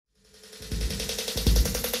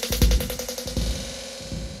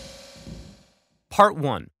Part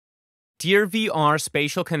 1. dearVR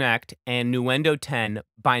Spatial Connect and Nuendo 10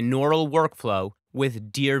 Binaural Workflow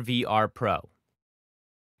with dearVR Pro.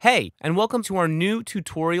 Hey, and welcome to our new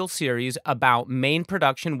tutorial series about main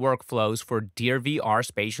production workflows for dearVR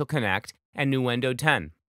Spatial Connect and Nuendo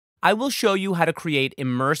 10. I will show you how to create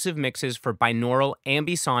immersive mixes for binaural,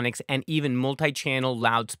 Ambisonics, and even multi-channel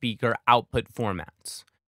loudspeaker output formats.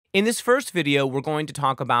 In this first video, we're going to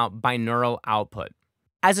talk about binaural output.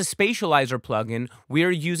 As a spatializer plugin, we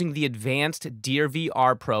are using the advanced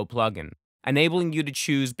dearVR Pro plugin, enabling you to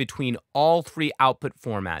choose between all three output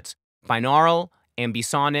formats: binaural,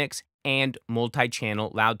 Ambisonics, and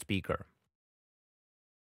multi-channel loudspeaker.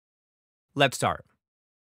 Let's start.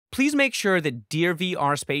 Please make sure that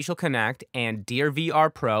dearVR Spatial Connect and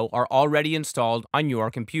dearVR Pro are already installed on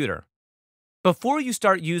your computer. Before you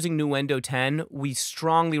start using Nuendo 10, we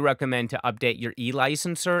strongly recommend to update your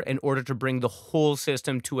e-licenser in order to bring the whole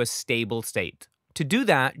system to a stable state. To do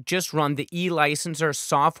that, just run the e-licenser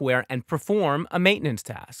software and perform a maintenance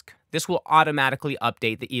task. This will automatically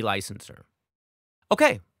update the e-licenser.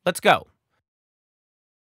 Okay, let's go.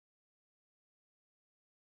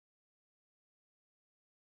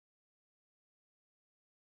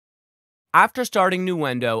 After starting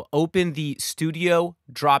Nuendo, open the Studio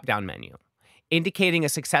drop-down menu. Indicating a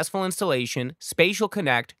successful installation, Spatial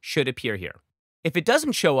Connect should appear here. If it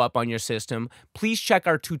doesn't show up on your system, please check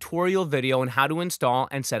our tutorial video on how to install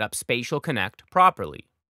and set up Spatial Connect properly.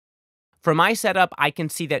 For my setup, I can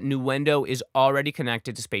see that Nuendo is already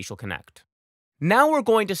connected to Spatial Connect. Now we're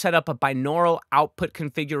going to set up a binaural output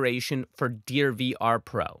configuration for dearVR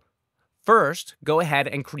Pro. First, go ahead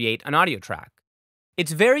and create an audio track.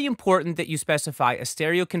 It's very important that you specify a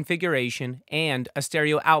stereo configuration and a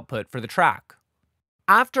stereo output for the track.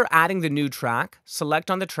 After adding the new track,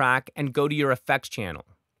 select on the track and go to your effects channel,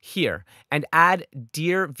 here, and add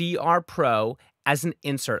dearVR Pro as an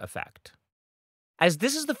insert effect. As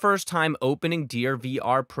this is the first time opening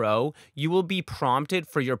dearVR Pro, you will be prompted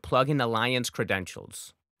for your Plugin Alliance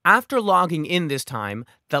credentials. After logging in this time,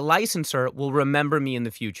 the licensor will remember me in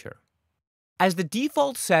the future. As the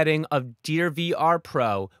default setting of dearVR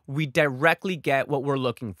Pro, we directly get what we're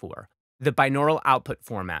looking for, the binaural output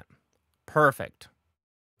format. Perfect.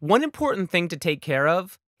 One important thing to take care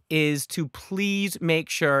of is to please make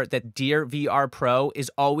sure that dearVR Pro is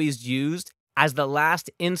always used as the last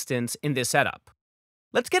instance in this setup.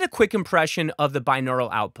 Let's get a quick impression of the binaural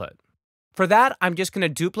output. For that, I'm just going to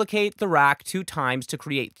duplicate the rack 2 times to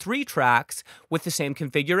create 3 tracks with the same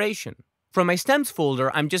configuration. From my stems folder,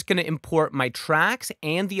 I'm just going to import my tracks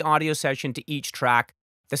and the audio session to each track,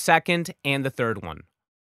 the second and the third one.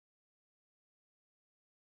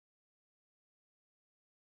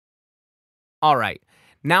 All right,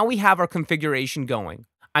 now we have our configuration going.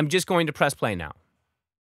 I'm just going to press play now.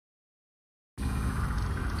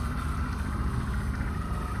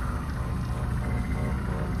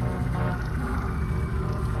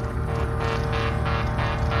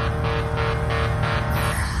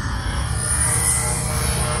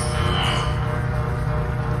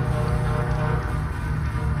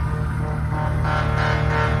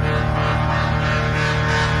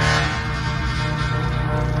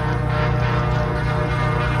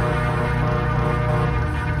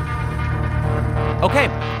 Okay,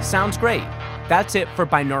 sounds great. That's it for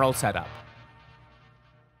binaural setup.